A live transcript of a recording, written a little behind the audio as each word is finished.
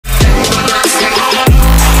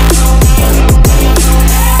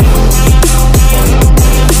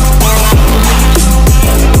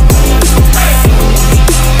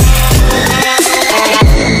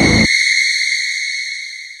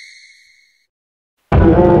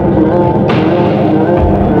I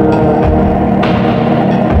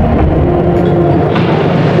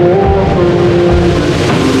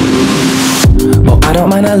don't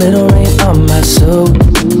mind a little rain on my suit.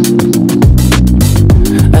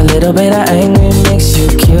 A little bit of anger makes you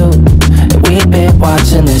cute. We've been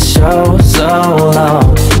watching this show so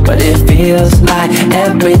long, but it feels like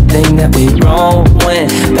everything that we wrote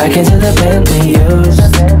went back into the pen we used.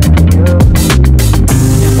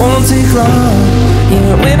 It won't take long,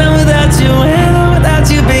 even when I'm without you, when I'm without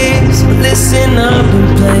you, babe. So listen up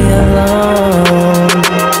and play along.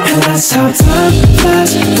 And that's how time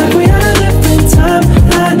flies, like we on a different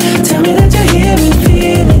timeline. Tell me that you're here and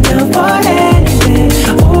feeling down for anything.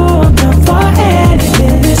 Oh, I'm down for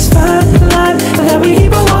anything. This fine line that we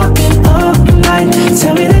keep on walking all night.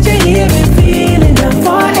 Tell me that you're here and feeling down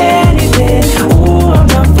for anything. Oh, I'm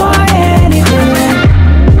down for anything.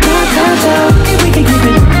 Down, down, down, if we can keep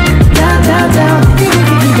it. Down, down, down, if we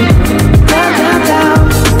can keep it. Down, down,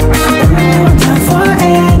 down. Oh, I'm down for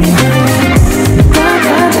anything. Down,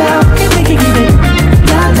 down, down, if we can keep it.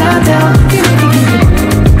 Down, down, down, if we can keep it.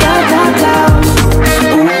 Down, down, down.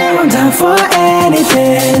 Oh, I'm down for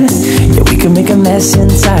anything. Yeah, we can make a mess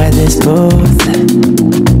inside this booth.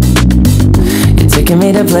 You're taking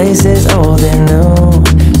me to places old and new,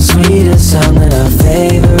 sweeter song than our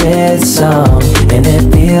favorite song. And it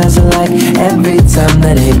feels like every time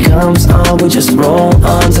that it comes on, we just roll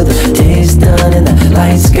on till the day's done and the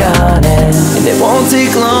lights gone. And it won't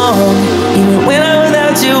take long, even when I'm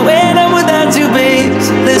without you, when I'm without you, babe.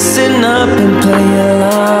 So listen up and play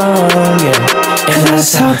along, yeah. And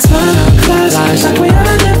that's how time flies, like we on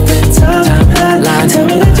a different timeline. Tell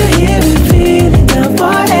me that you're here and feeling down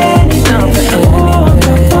for anything. Oh, I'm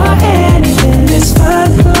down for anything. This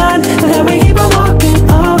fine line that we keep on walking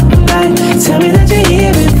all night. Tell me that you're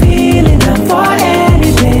here and feeling down for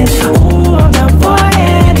anything. Oh, I'm down for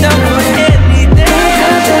anything. Down,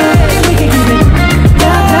 down, down, if we can keep it.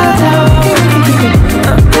 Down, down, down, if we can keep it.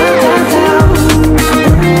 Down, down, down.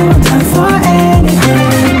 Oh, I'm down for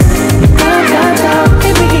anything. Down, down, down,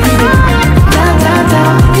 if we can keep it. Down, down,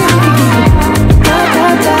 down, if we can keep it. Down,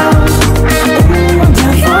 down, down. Oh, I'm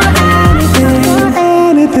down for anything.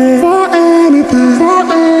 For anything. For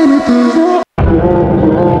anything.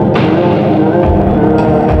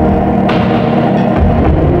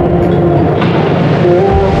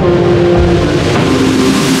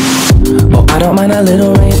 Oh, I don't mind a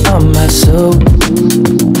little rain on my suit.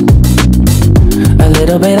 A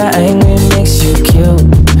little bit of anger makes you cute.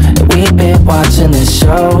 We've been watching this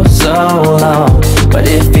show so long, but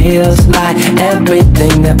it feels like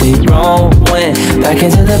everything that we wrote went back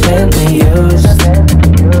into the pen we used.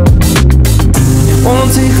 It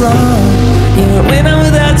won't take long, even when I'm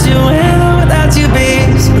without you, when I'm without you,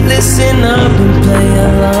 babe. So listen up and play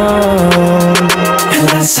along. And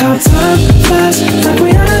that's how time flies, like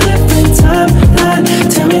we on a different timeline.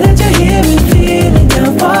 Tell me that you're here and feeling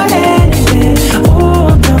down for anything.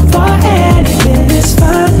 Oh, I'm down for anything. This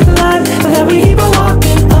fine line that we keep on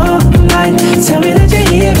walking all night. Tell me that you're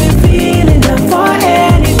here and feeling down for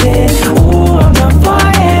anything. Oh, I'm down for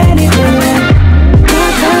anything.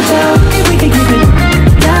 Down, down, down, if we can keep it.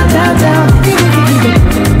 Down, down, down, if we can keep it.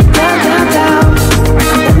 Down, down, down.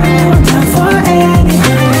 Oh, I'm down for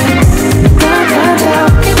anything. Down, down, down,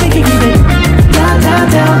 if we can keep it. Down, down,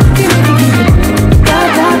 down, if we can keep it. Down,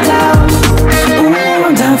 down, down. Oh,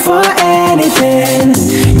 I'm down for anything.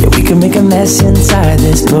 Yeah, we can make a mess inside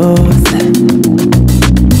this booth.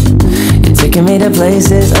 You're taking me to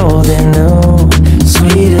places old and new,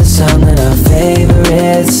 sweeter song than our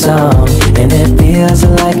favorite song. And it feels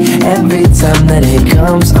like every time that it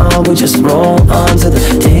comes on, we just roll on till the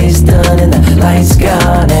day's done and the lights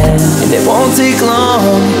gone. And it won't take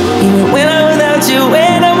long, even when I'm without you,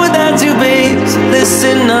 when I'm without you, babe. So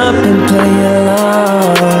listen up and play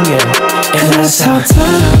along, yeah. And that's how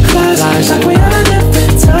time flies, like we on a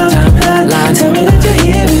different timeline. Tell me that you're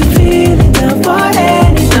here and feeling down for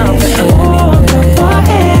anything. Oh, I'm down for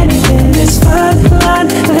anything. This fine line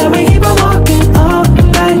that we keep on walking all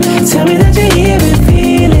night. Tell me that you're here and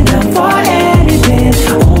feeling down for anything.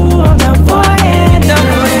 Oh, I'm down for anything.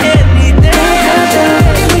 Down, down, down,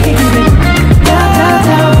 if we can keep it. Down, down,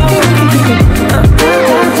 down, if we can keep it. Down,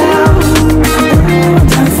 down, down. Oh, I'm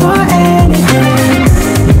down for anything.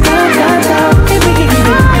 Down, down, down, if we can keep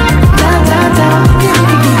it. Down, down, down, if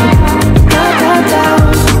we can keep it. Down, down, down.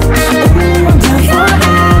 Oh, I'm down for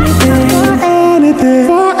anything. For anything.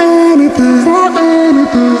 For anything. For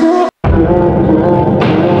anything.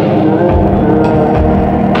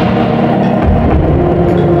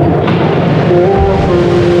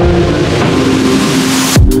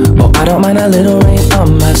 Oh, I don't mind a little rain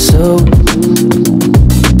on my suit.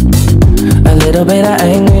 little bit of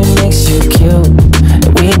anger makes you cute.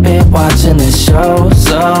 We've been watching this show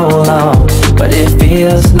so long, but it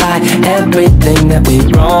feels like everything that we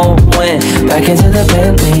wrote went back into the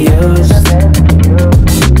pen we used.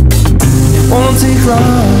 It won't take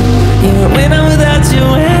long, even when I'm without you,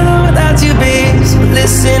 when I'm without you, babe. So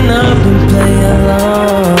listen up and play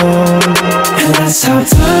along. And that's how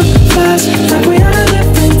time flies, like we on a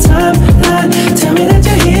different timeline. Tell me that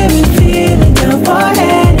you're here and feeling down for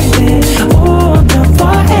anything. Oh, I'm down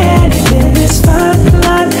for anything. It's fine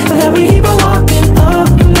line, but that we keep on walking all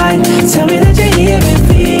night. Tell me that you're here and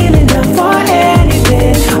feeling down for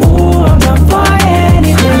anything. Oh, I'm down for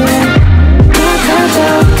anything. Down, down,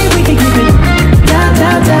 down, if we can keep it. Down,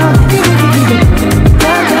 down, down, if we can keep it.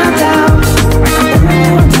 Down, down, down.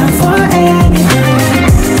 Oh, I'm down for anything.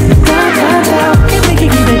 Down, down, down, if we can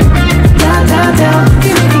keep it. Down, down, down,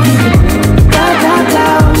 if we can keep it. Down, down,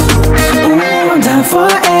 down. Oh, I'm down for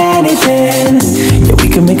anything. Yeah, we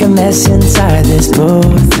can make a mess inside this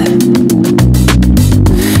booth.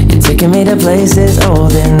 You're taking me to places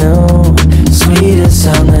old and new. Sweetest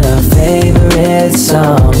song than our favorite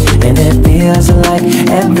song. And it feels like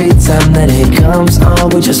every time that it comes on,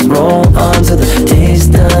 we just roll on till the day's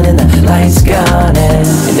done and the lights gone. And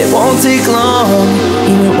it won't take long,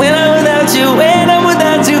 even when I'm without you, when I'm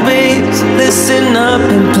without you, babe. So listen up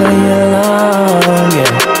and play along,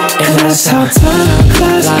 yeah. And that's how time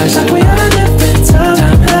flies, like we on a different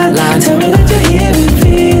timeline. Tell me that you're here and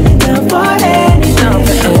feeling down for anything.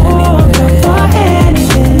 Oh, I'm down for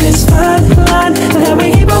anything. It's fine line, but that we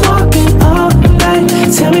keep on walking all night.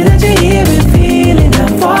 Tell me that you're here and feeling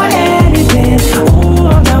down for anything.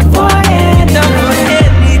 Oh, I'm down for anything. Down for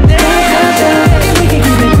anything. Down, down, down, if we can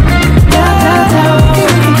keep it. Down, down, down,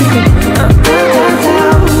 if we can keep it. Down, down,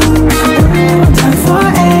 down. Oh, I'm down for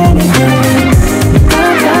anything.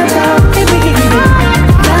 Down, down, down, if we can keep it.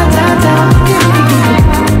 Down, down, down, if we can keep it.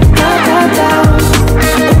 Down, down, down.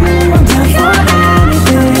 Oh, I'm down for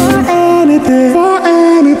anything. For anything. For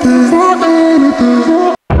anything. For anything.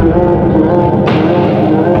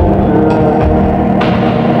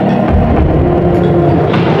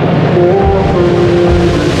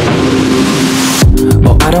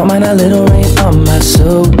 I don't mind a little rain on my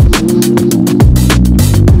suit.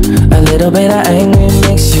 A little bit of anger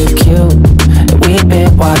makes you cute. We've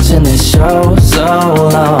been watching this show so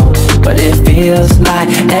long, but it feels like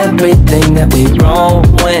everything that we wrote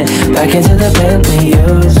went back into the pen we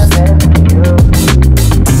used.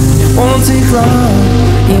 It won't take long,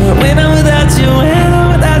 even when I'm without you, when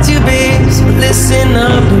I'm without you, babe. So listen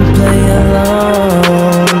up and play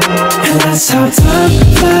along. And that's how time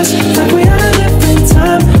flies, like we on a different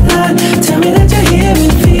timeline. Tell me that you're here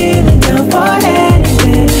and feeling down for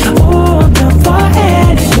anything. Oh, I'm down for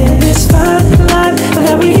anything. It's fine line, but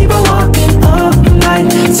that we keep on walking all night.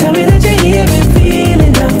 Tell me that you're here and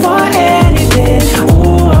feeling down for anything.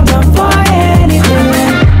 Oh, I'm down for anything.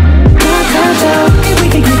 Down, down, down, if we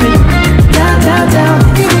can keep it. Down, down, down,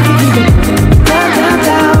 if we can keep it. Down, down,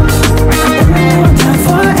 down. Oh, I'm down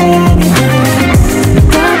for anything.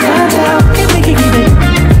 Down, down, down, if we can keep it.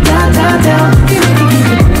 Down, down, down, if we can keep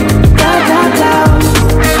it. Down, down, down.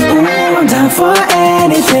 Oh, I'm down for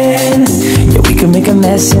anything. Yeah, we can make a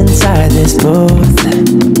mess inside this booth.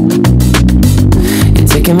 You're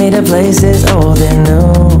taking me to places old and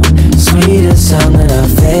new. Sweetest song than our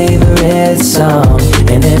favorite song.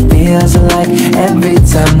 And it feels like every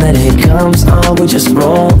time that it comes on, we just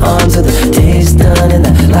roll on till the day's done and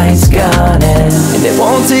the lights gone. And it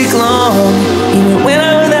won't take long, even when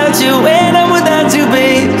I'm without you, when I'm without you,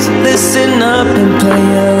 babe. So listen up and play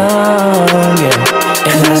along,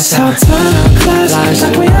 yeah. And that's how time